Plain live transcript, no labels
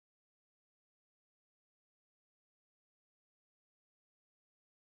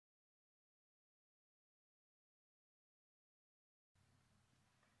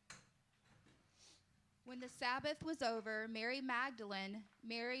When the Sabbath was over, Mary Magdalene,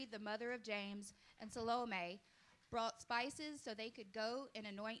 Mary the mother of James, and Salome brought spices so they could go and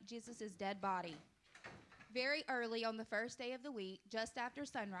anoint Jesus' dead body. Very early on the first day of the week, just after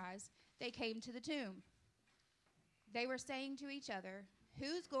sunrise, they came to the tomb. They were saying to each other,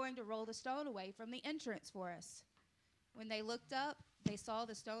 "Who's going to roll the stone away from the entrance for us?" When they looked up, they saw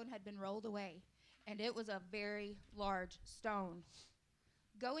the stone had been rolled away, and it was a very large stone.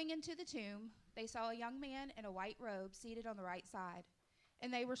 Going into the tomb, they saw a young man in a white robe seated on the right side,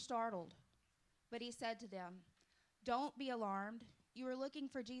 and they were startled. But he said to them, "Don't be alarmed. You are looking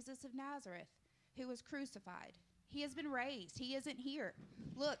for Jesus of Nazareth, who was crucified. He has been raised. He isn't here.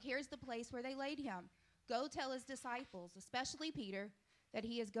 Look, here's the place where they laid him. Go tell his disciples, especially Peter, that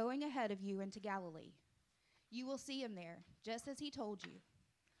he is going ahead of you into Galilee. You will see him there, just as he told you."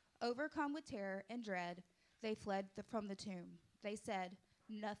 Overcome with terror and dread, they fled from the tomb. They said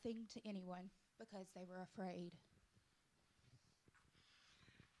nothing to anyone because they were afraid.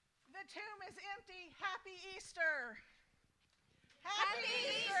 The tomb is empty. Happy Easter. Happy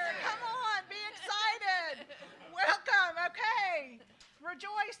Easter. Come on, be excited. Welcome. Okay.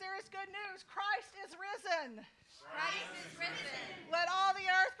 Rejoice, there is good news. Christ is risen. Christ is risen. Let all the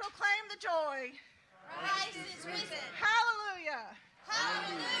earth proclaim the joy. Christ is risen. Hallelujah.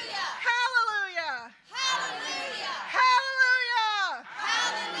 Hallelujah. Hallelujah. Hallelujah. Hallelujah. Hallelujah.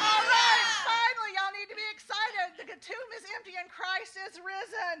 All right, finally, y'all need to be excited. The tomb is empty and Christ is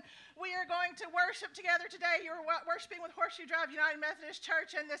risen. We are going to worship together today. You're worshiping with Horseshoe Drive United Methodist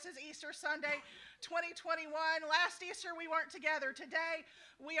Church, and this is Easter Sunday 2021. Last Easter, we weren't together. Today,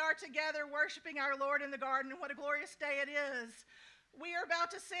 we are together worshiping our Lord in the garden, and what a glorious day it is. We are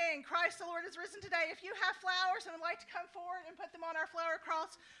about to sing, "Christ the Lord is risen" today. If you have flowers and would like to come forward and put them on our flower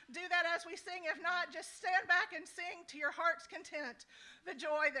cross, do that as we sing. If not, just stand back and sing to your heart's content the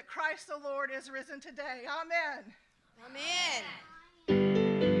joy that Christ the Lord is risen today. Amen. Amen.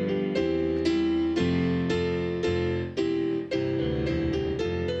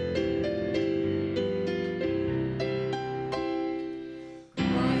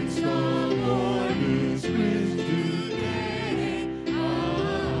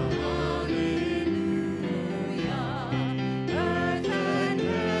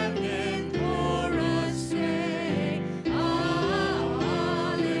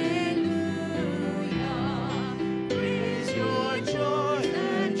 Your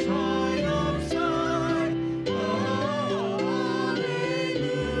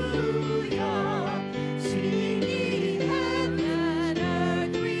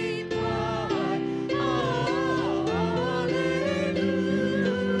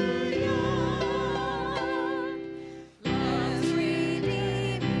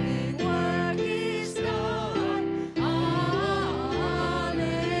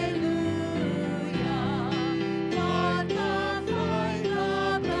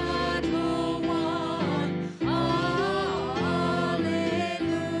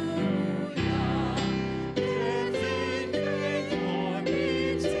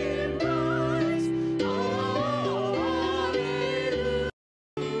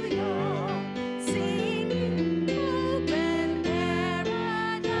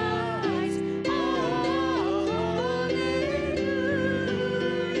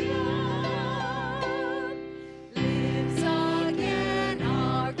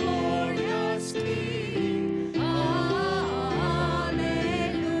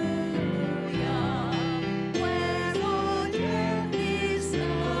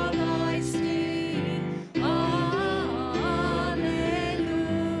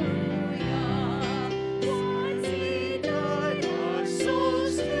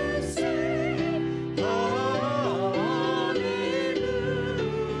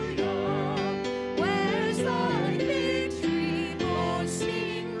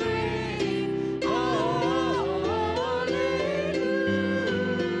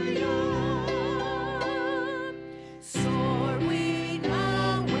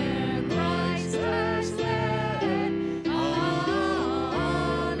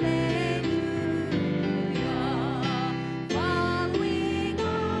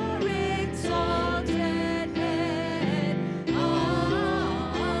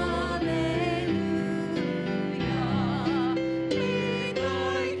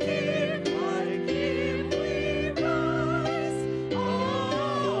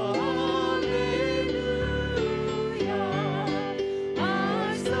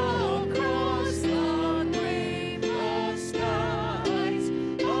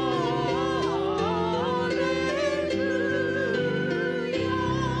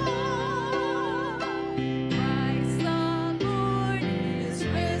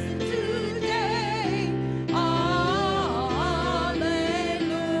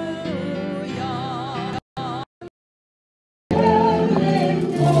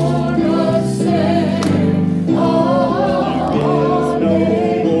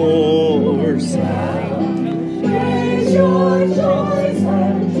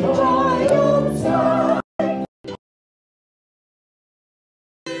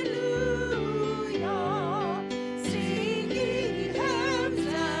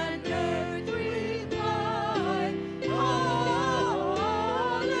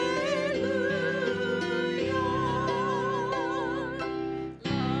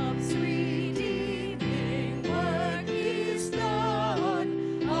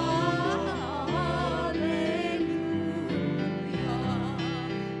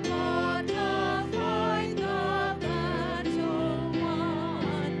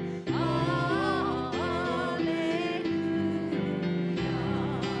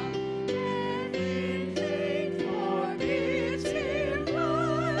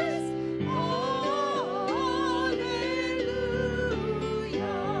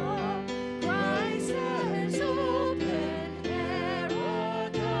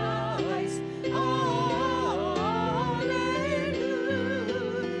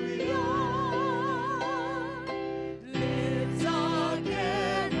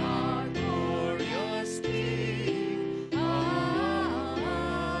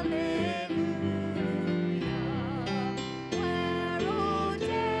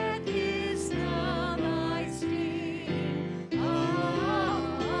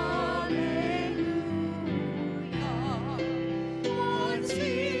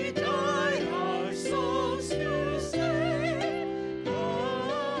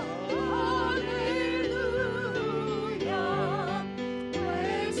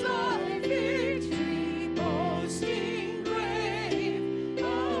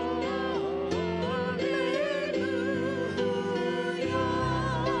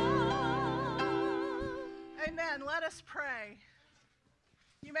Let us pray.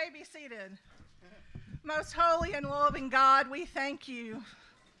 You may be seated. Most holy and loving God, we thank you.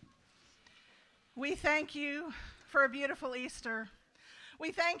 We thank you for a beautiful Easter.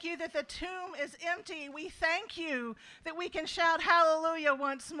 We thank you that the tomb is empty. We thank you that we can shout hallelujah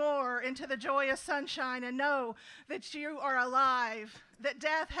once more into the joyous sunshine and know that you are alive, that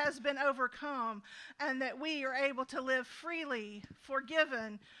death has been overcome, and that we are able to live freely,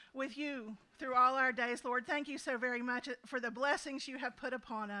 forgiven with you through all our days. Lord, thank you so very much for the blessings you have put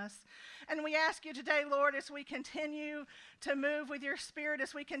upon us. And we ask you today, Lord, as we continue to move with your Spirit,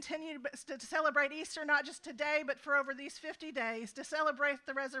 as we continue to celebrate Easter, not just today, but for over these 50 days, to celebrate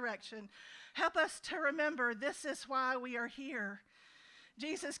the resurrection, help us to remember this is why we are here.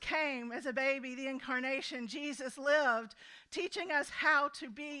 Jesus came as a baby, the incarnation. Jesus lived, teaching us how to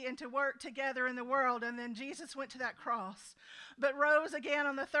be and to work together in the world. And then Jesus went to that cross, but rose again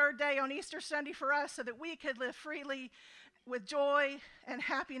on the third day on Easter Sunday for us so that we could live freely with joy and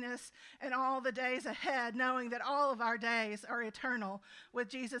happiness in all the days ahead, knowing that all of our days are eternal with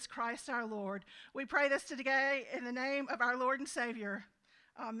Jesus Christ our Lord. We pray this today in the name of our Lord and Savior.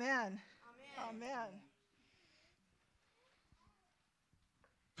 Amen. Amen. Amen.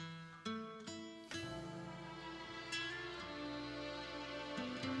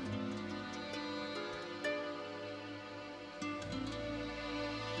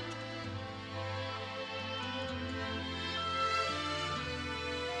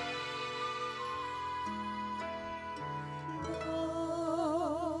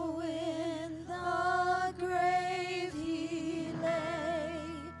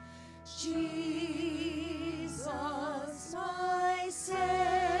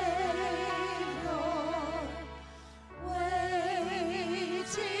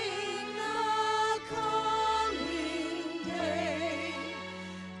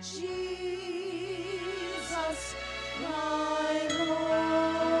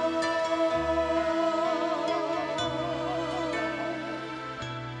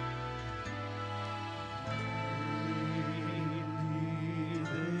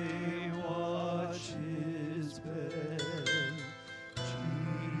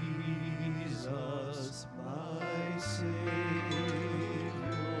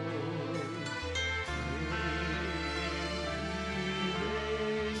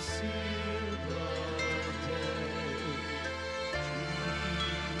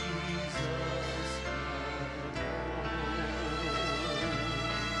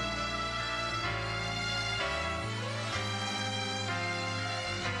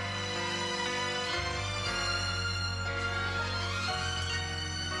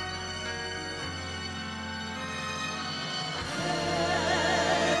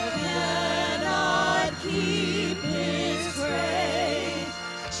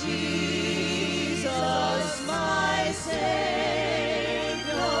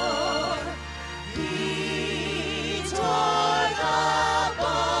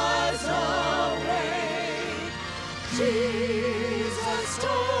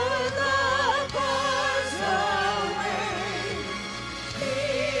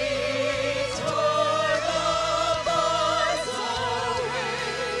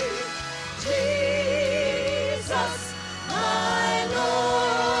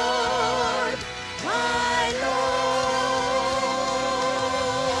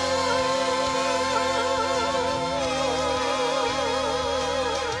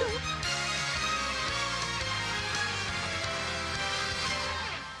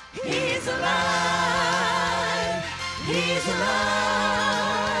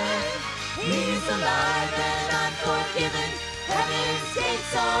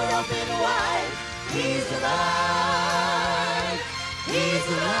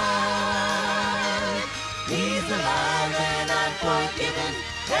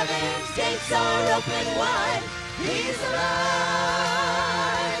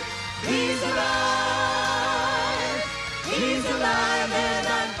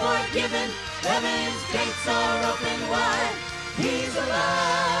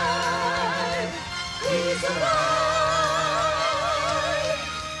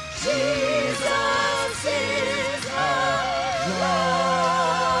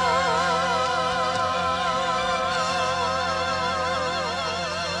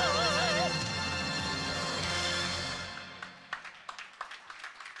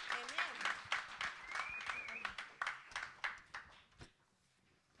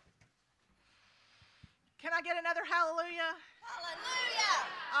 Can I get another hallelujah? Hallelujah.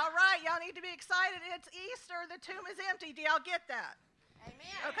 All right, y'all need to be excited. It's Easter. The tomb is empty. Do y'all get that?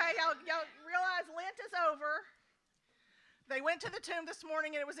 Amen. Okay, y'all realize Lent is over. They went to the tomb this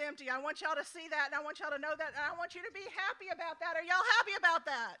morning and it was empty. I want y'all to see that, and I want y'all to know that, and I want you to be happy about that. Are y'all happy about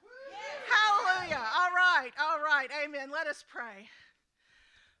that? Yes. Hallelujah. All right. Amen. Let us pray.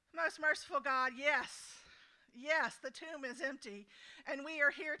 Most merciful God, yes, the tomb is empty, and we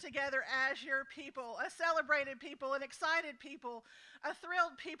are here together as your people, a celebrated people, an excited people, a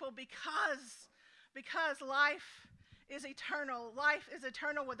thrilled people, because life is eternal. Life is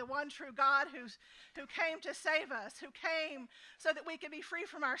eternal with the one true God who came to save us, who came so that we could be free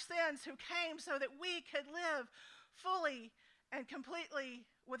from our sins, who came so that we could live fully and completely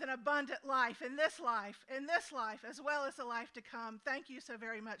with an abundant life in this life, as well as the life to come. Thank you so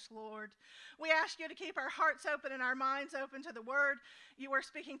very much, Lord. We ask you to keep our hearts open and our minds open to the word you are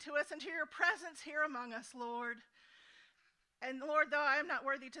speaking to us and to your presence here among us, Lord. And Lord, though I am not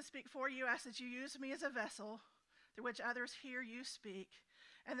worthy to speak for you, I ask that you use me as a vessel through which others hear you speak.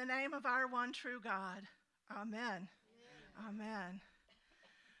 In the name of our one true God, amen. Amen.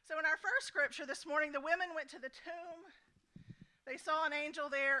 So in our first scripture this morning, the women went to the tomb. They saw an angel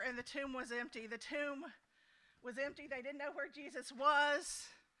there, and the tomb was empty. The tomb was empty. They didn't know where Jesus was.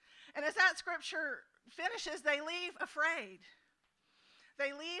 And as that scripture finishes, they leave afraid.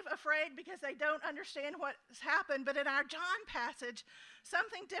 They leave afraid because they don't understand what's happened. But in our John passage,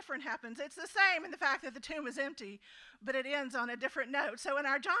 something different happens. It's the same in the fact that the tomb is empty, but it ends on a different note. So in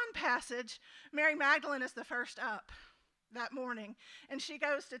our John passage, Mary Magdalene is the first up that morning, and she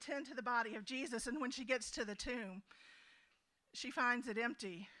goes to tend to the body of Jesus. And when she gets to the tomb, she finds it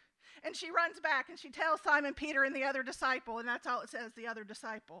empty. And she runs back and she tells Simon Peter and the other disciple, and that's all it says, the other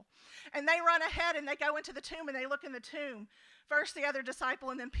disciple. And they run ahead and they go into the tomb and they look in the tomb. First the other disciple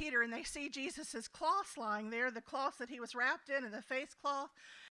and then Peter, and they see Jesus' cloths lying there, the cloths that he was wrapped in and the face cloth.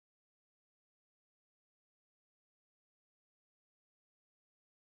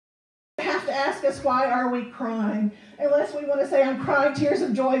 Have to ask us, why are we crying? Unless we want to say, I'm crying tears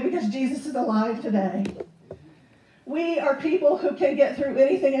of joy because Jesus is alive today. We are people who can get through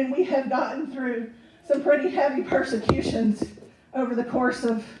anything, and we have gotten through some pretty heavy persecutions over the course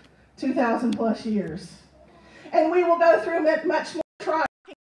of 2,000 plus years. And we will go through much more trial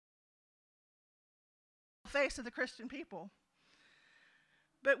in the face of the Christian people.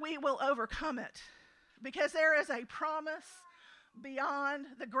 But we will overcome it, because there is a promise beyond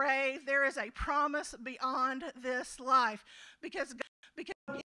the grave. There is a promise beyond this life. Because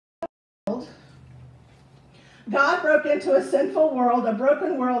God broke into a sinful world, a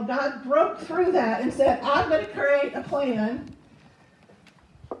broken world. God broke through that and said, I'm going to create a plan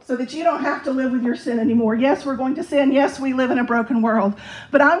so that you don't have to live with your sin anymore. Yes, we're going to sin. Yes, we live in a broken world.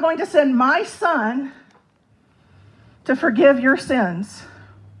 But I'm going to send my son to forgive your sins,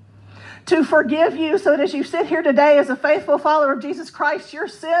 to forgive you so that as you sit here today as a faithful follower of Jesus Christ, your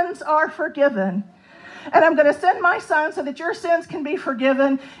sins are forgiven. And I'm going to send my son so that your sins can be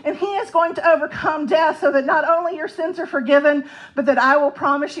forgiven. And he is going to overcome death so that not only your sins are forgiven, but that I will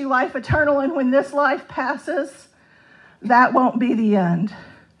promise you life eternal. And when this life passes, that won't be the end.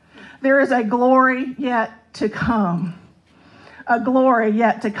 There is a glory yet to come. A glory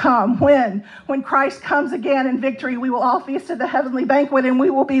yet to come. When Christ comes again in victory, we will all feast at the heavenly banquet, and we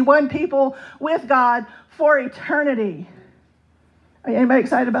will be one people with God for eternity. Are anybody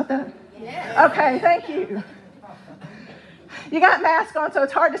excited about that? Yes. Okay, thank you. You got masks on, so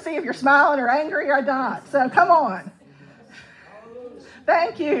it's hard to see if you're smiling or angry or not. So come on.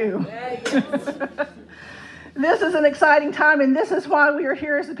 Thank you. This is an exciting time, and this is why we are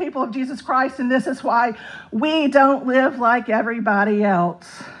here as the people of Jesus Christ, and this is why we don't live like everybody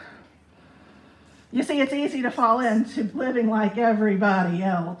else. You see, it's easy to fall into living like everybody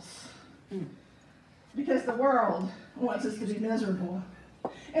else because the world wants us to be miserable.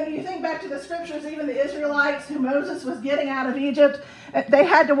 And when you think back to the scriptures, even the Israelites who Moses was getting out of Egypt, they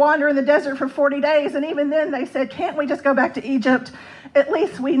had to wander in the desert for 40 days, and even then they said, can't we just go back to Egypt? At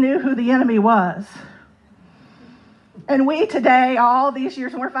least we knew who the enemy was. And we today, all these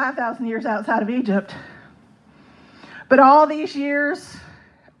years, and we're 5,000 years outside of Egypt, but all these years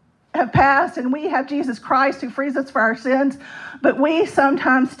have passed, and we have Jesus Christ who frees us for our sins, but we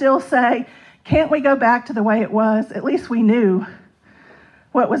sometimes still say, can't we go back to the way it was? At least we knew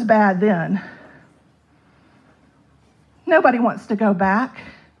what was bad then. Nobody wants to go back.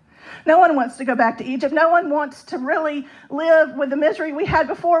 No one wants to go back to Egypt. No one wants to really live with the misery we had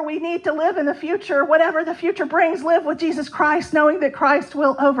before. We need to live in the future. Whatever the future brings, live with Jesus Christ, knowing that Christ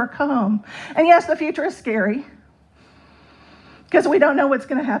will overcome. And yes, the future is scary because we don't know what's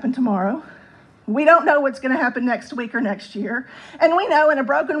going to happen tomorrow. We don't know what's going to happen next week or next year. And we know in a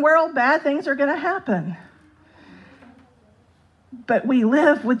broken world, bad things are going to happen. But we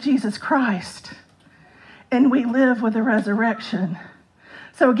live with Jesus Christ. and we live with the resurrection.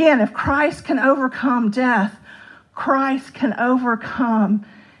 So again, if Christ can overcome death, Christ can overcome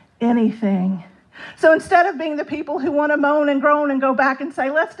anything. So instead of being the people who want to moan and groan and go back and say,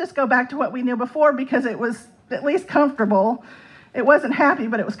 let's just go back to what we knew before because it was at least comfortable. It wasn't happy,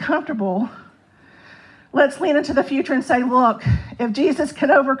 but it was comfortable. Let's lean into the future and say, look, if Jesus can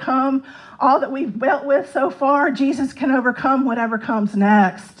overcome all that we've dealt with so far, Jesus can overcome whatever comes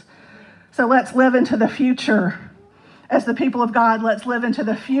next. So let's live into the future. As the people of God, let's live into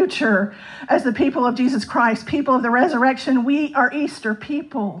the future as the people of Jesus Christ, people of the resurrection. We are Easter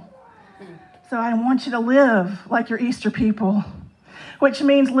people. So I want you to live like your Easter people, which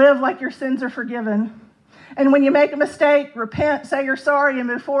means live like your sins are forgiven. And when you make a mistake, repent, say you're sorry, and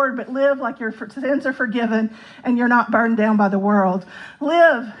move forward, but live like your sins are forgiven and you're not burdened down by the world.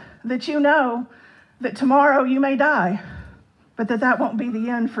 Live that you know that tomorrow you may die, but that won't be the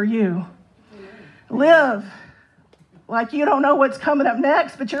end for you. Live like you don't know what's coming up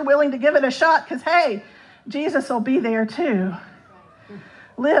next, but you're willing to give it a shot because, hey, Jesus will be there too.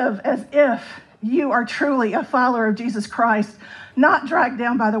 Live as if you are truly a follower of Jesus Christ, not dragged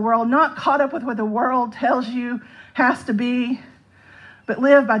down by the world, not caught up with what the world tells you has to be, but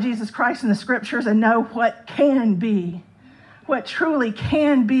live by Jesus Christ in the scriptures and know what can be, what truly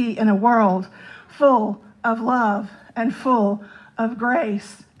can be in a world full of love and full of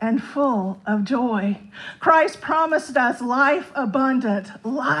grace and full of joy. Christ promised us life abundant,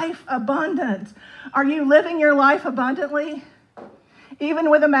 life abundant. Are you living your life abundantly?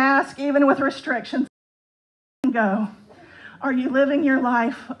 Even with a mask, even with restrictions, go. Are you living your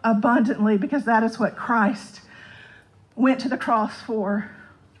life abundantly? Because that is what Christ went to the cross for,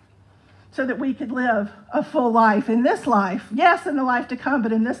 so that we could live a full life in this life. Yes, in the life to come,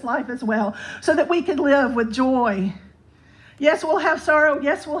 but in this life as well, so that we could live with joy. Yes, we'll have sorrow.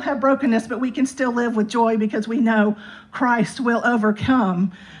 Yes, we'll have brokenness, but we can still live with joy because we know Christ will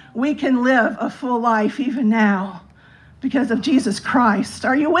overcome. We can live a full life even now because of Jesus Christ.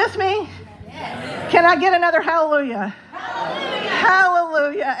 Are you with me? Yes. Can I get another hallelujah? Hallelujah.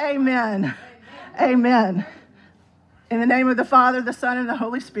 Hallelujah. Amen. Amen. In the name of the Father, the Son, and the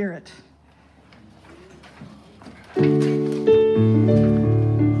Holy Spirit.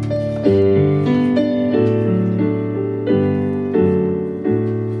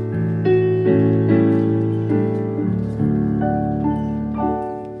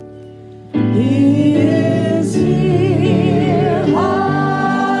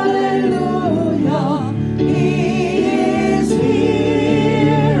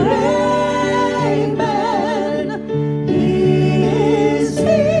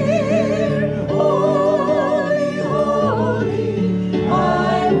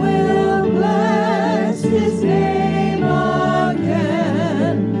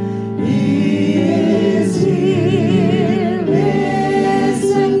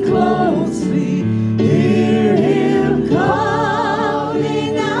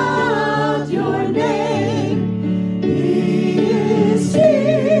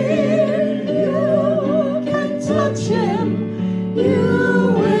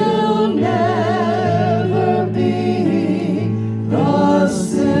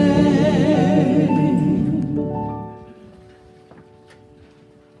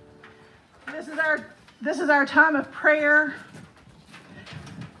 This is our time of prayer,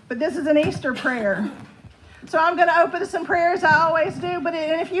 but this is an Easter prayer. So I'm going to open some prayers, I always do, but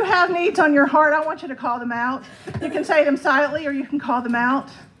if you have needs on your heart, I want you to call them out. You can say them silently or you can call them out.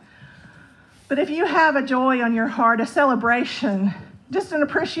 But if you have a joy on your heart, a celebration, just an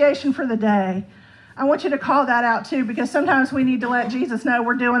appreciation for the day, I want you to call that out too, because sometimes we need to let Jesus know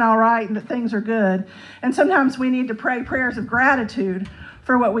we're doing all right and that things are good. And sometimes we need to pray prayers of gratitude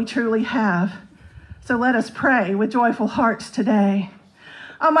for what we truly have. So let us pray with joyful hearts today.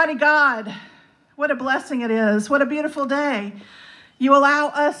 Almighty God, what a blessing it is. What a beautiful day. You allow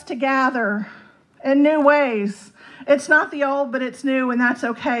us to gather in new ways. It's not the old, but it's new, and that's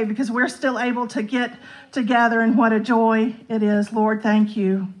okay because we're still able to get together, and what a joy it is. Lord, thank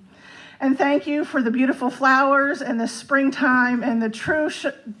you. And thank you for the beautiful flowers and the springtime and the true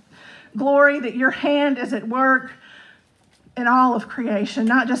glory that your hand is at work in all of creation,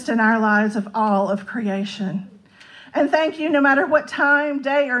 not just in our lives, of all of creation. And thank you, no matter what time,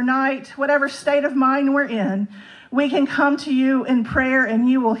 day or night, whatever state of mind we're in, we can come to you in prayer and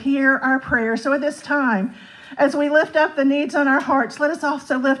you will hear our prayer. So at this time, as we lift up the needs on our hearts, let us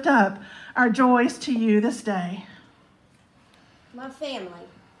also lift up our joys to you this day. My family.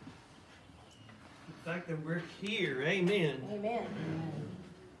 The fact that we're here, amen. Amen.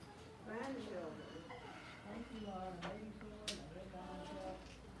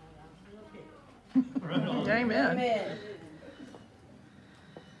 Right on. Amen. Amen.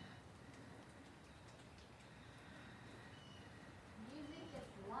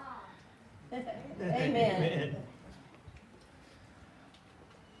 Amen.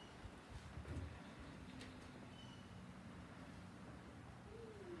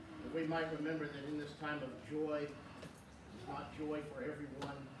 We might remember that in this time of joy, it's not joy for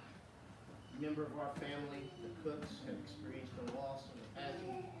everyone. A member of our family, the Cooks, have experienced the loss of the passing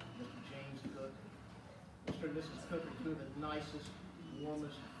of Mr. James Cook. Mr. and Mrs. Cook are two of the nicest,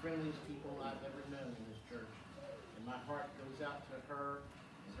 warmest, friendliest people I've ever known in this church. And my heart goes out to her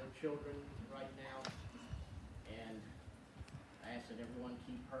and her children right now. And I ask that everyone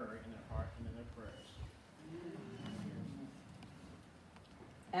keep her in their heart and in their prayers.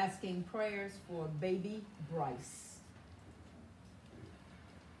 Asking prayers for baby Bryce.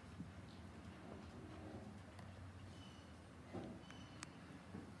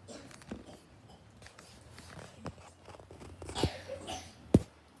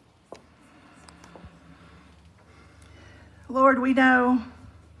 Lord, we know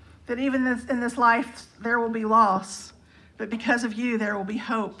that even in this life there will be loss, but because of you there will be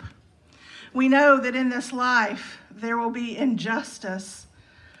hope. We know that in this life there will be injustice,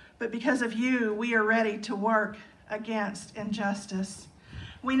 but because of you we are ready to work against injustice.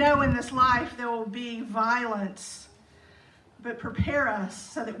 We know in this life there will be violence, but prepare us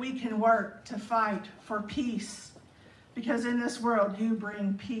so that we can work to fight for peace. Because in this world, you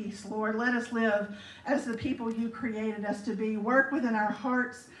bring peace. Lord, let us live as the people you created us to be. Work within our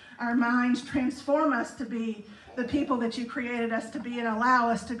hearts, our minds. Transform us to be the people that you created us to be, and allow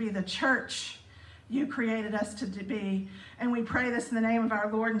us to be the church you created us to be. And we pray this in the name of our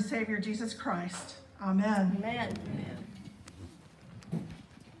Lord and Savior, Jesus Christ. Amen. Amen.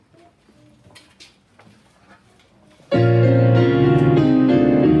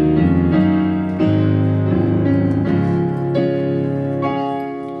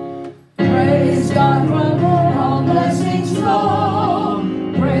 Praise God from whom all blessings flow.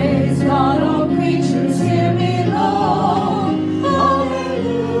 Praise God, all creatures here below.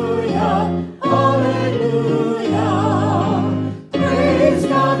 Hallelujah, hallelujah. Praise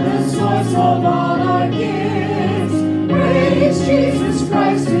God, the source of all our gifts. Praise Jesus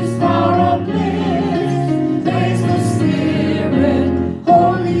Christ, whose power uplifts. Praise the Spirit,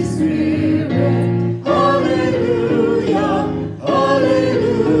 Holy Spirit. Hallelujah,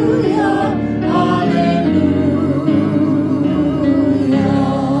 hallelujah, hallelujah.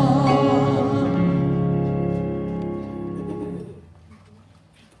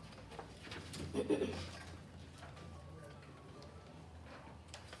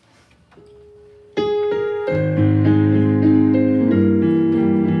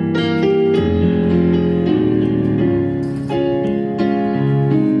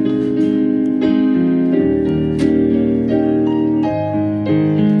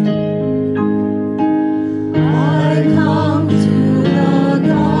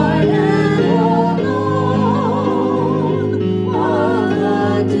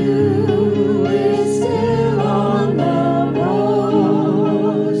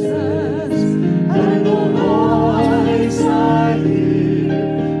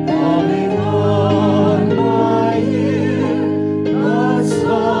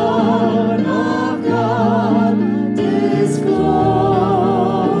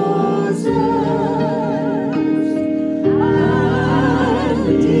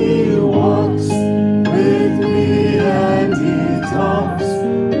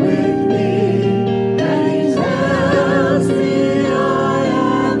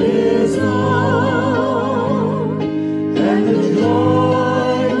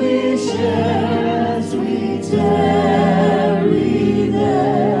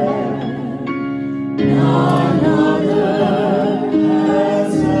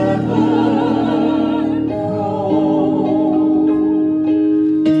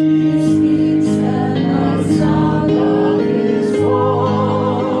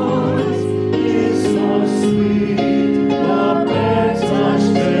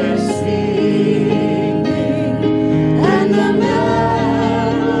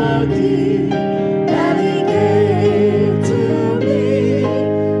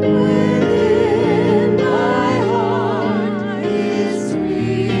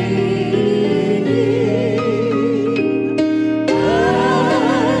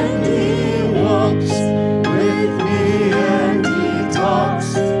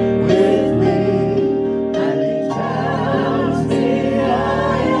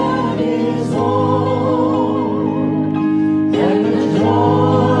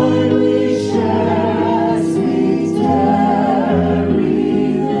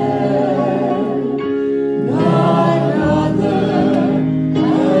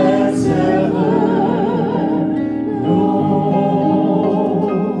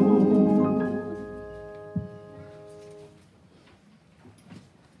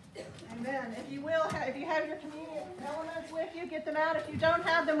 don't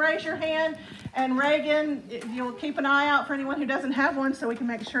have them, raise your hand. And Reagan, you'll keep an eye out for anyone who doesn't have one so we can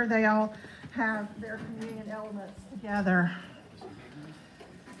make sure they all have their communion elements together.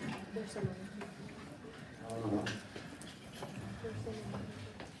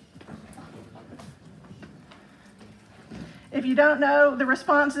 If you don't know the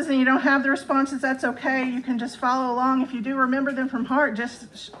responses and you don't have the responses, that's okay. You can just follow along. If you do remember them from heart,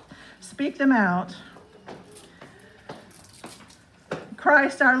 just speak them out.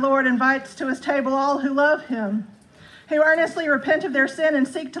 Christ our Lord invites to his table all who love him, who earnestly repent of their sin and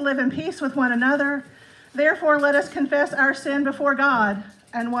seek to live in peace with one another. Therefore, let us confess our sin before God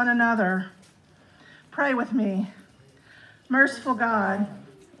and one another. Pray with me. Merciful God,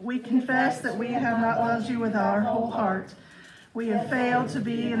 we confess that we have not loved you with our whole heart. We have failed to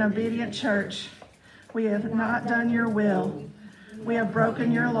be an obedient church. We have not done your will. We have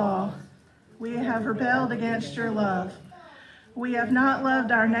broken your law. We have rebelled against your love. We have not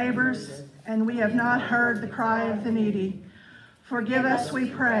loved our neighbors, and we have not heard the cry of the needy. Forgive us, we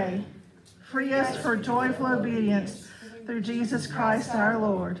pray. Free us for joyful obedience through Jesus Christ our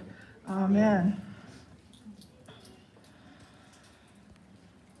Lord. Amen.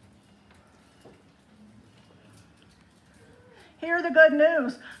 Hear the good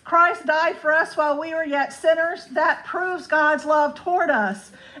news. Christ died for us while we were yet sinners. That proves God's love toward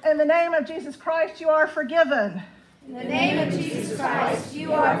us. In the name of Jesus Christ, you are forgiven. In the name of Jesus Christ,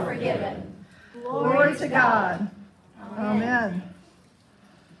 you are forgiven. Glory to God. Amen.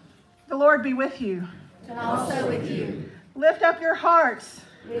 The Lord be with you. And also with you. Lift up your hearts.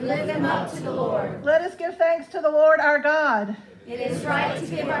 We lift them up to the Lord. Let us give thanks to the Lord our God. It is right to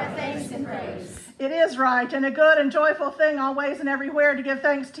give our thanks and praise. It is right and a good and joyful thing always and everywhere to give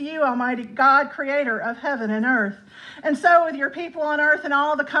thanks to you, Almighty God, creator of heaven and earth. And so with your people on earth and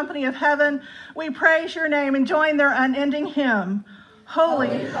all the company of heaven, we praise your name and join their unending hymn.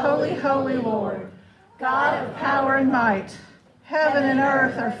 Holy, holy, holy Lord, God of power and might, heaven and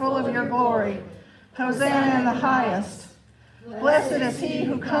earth are full of your glory. Hosanna in the highest. Blessed is he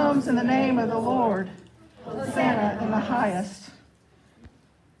who comes in the name of the Lord. Hosanna in the highest.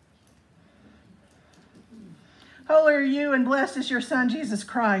 Holy are you and blessed is your Son, Jesus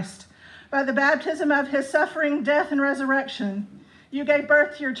Christ. By the baptism of his suffering, death, and resurrection, you gave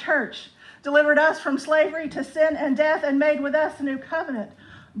birth to your church, delivered us from slavery to sin and death, and made with us a new covenant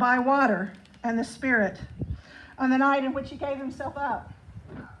by water and the Spirit. On the night in which he gave himself up,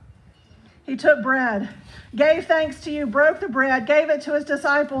 he took bread, gave thanks to you, broke the bread, gave it to his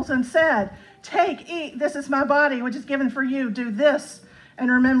disciples, and said, "Take, eat, this is my body, which is given for you. Do this in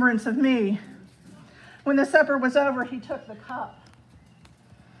remembrance of me." When the supper was over, he took the cup,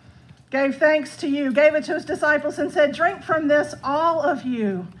 gave thanks to you, gave it to his disciples, and said, "Drink from this, all of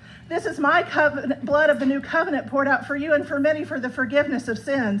you. This is my blood of the new covenant poured out for you and for many for the forgiveness of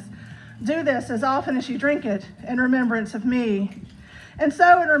sins. Do this as often as you drink it in remembrance of me." And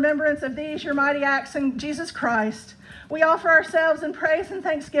so in remembrance of these, your mighty acts in Jesus Christ, we offer ourselves in praise and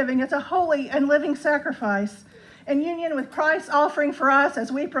thanksgiving as a holy and living sacrifice in union with Christ's offering for us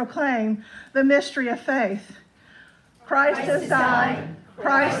as we proclaim the mystery of faith. Christ has died.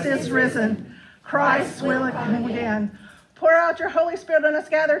 Christ is risen. Christ will come again. Pour out your Holy Spirit on us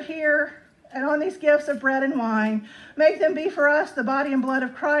gathered here and on these gifts of bread and wine. Make them be for us the body and blood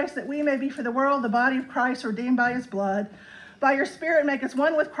of Christ, that we may be for the world the body of Christ redeemed by his blood. By your Spirit, make us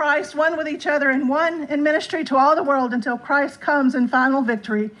one with Christ, one with each other, and one in ministry to all the world until Christ comes in final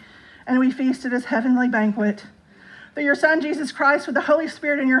victory and we feast at his heavenly banquet. Through your Son, Jesus Christ, with the Holy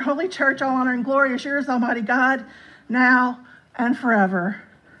Spirit and your holy church, all honor and glory is yours, Almighty God, now and forever.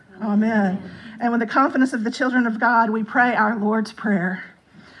 Amen. And with the confidence of the children of God, we pray our Lord's Prayer.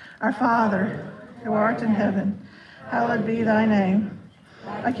 Our Father, who art in heaven, hallowed be thy name.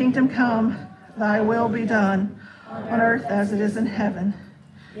 Thy kingdom come, thy will be done, on earth as it is in heaven.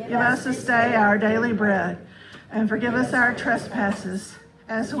 Give us this day our daily bread, and forgive us our trespasses,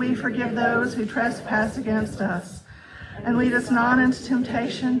 as we forgive those who trespass against us. And lead us not into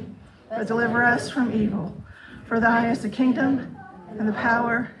temptation, but deliver us from evil. For thine is the kingdom, and the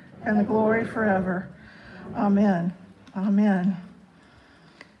power, and the glory forever. Amen. Amen.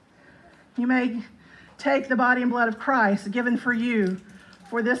 You may take the body and blood of Christ given for you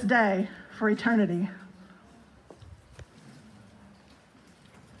for this day, for eternity.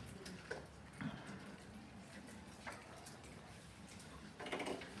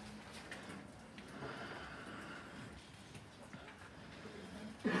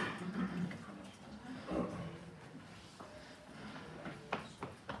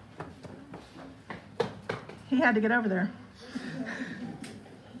 He had to get over there.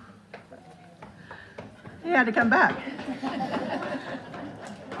 He had to come back.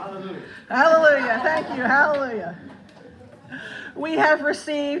 Hallelujah. Thank you. Hallelujah. We have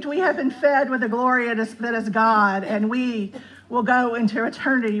received, we have been fed with the glory that is God, and we will go into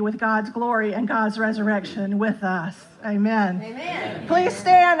eternity with God's glory and God's resurrection with us. Amen. Amen. Please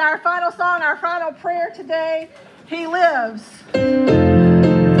stand. Our final song, our final prayer today. He lives.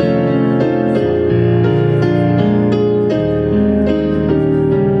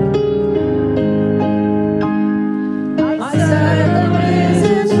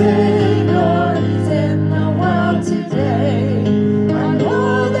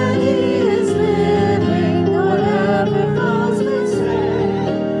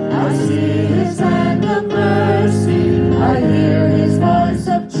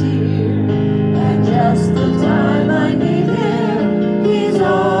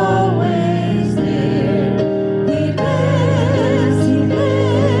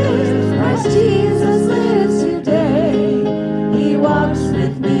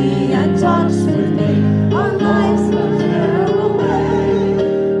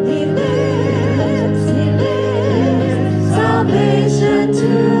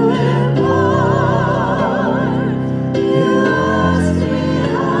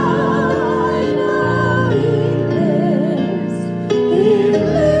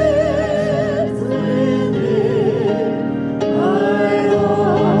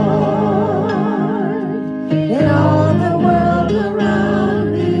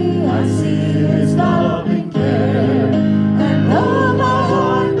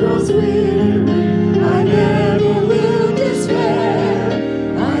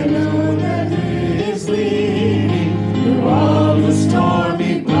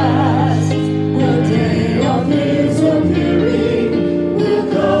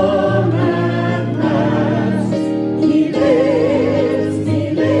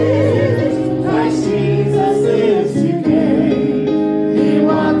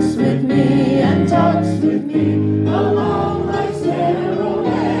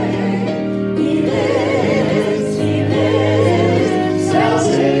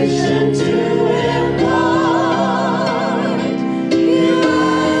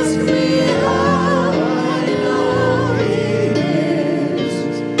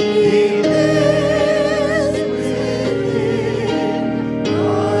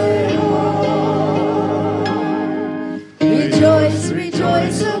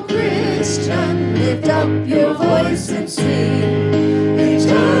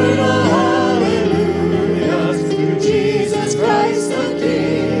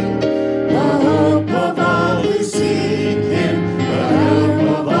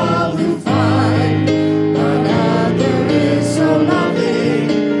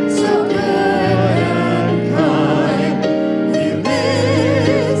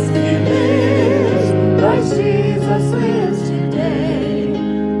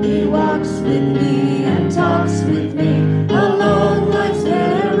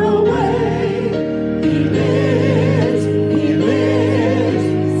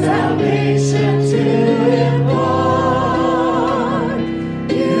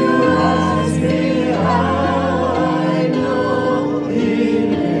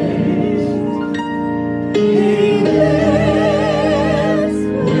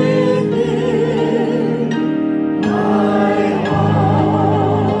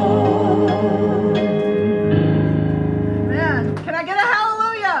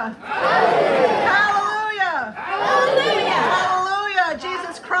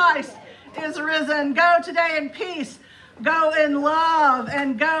 Go in love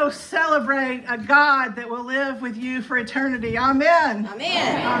and go celebrate a God that will live with you for eternity. Amen.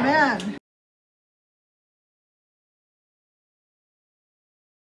 Amen. Amen.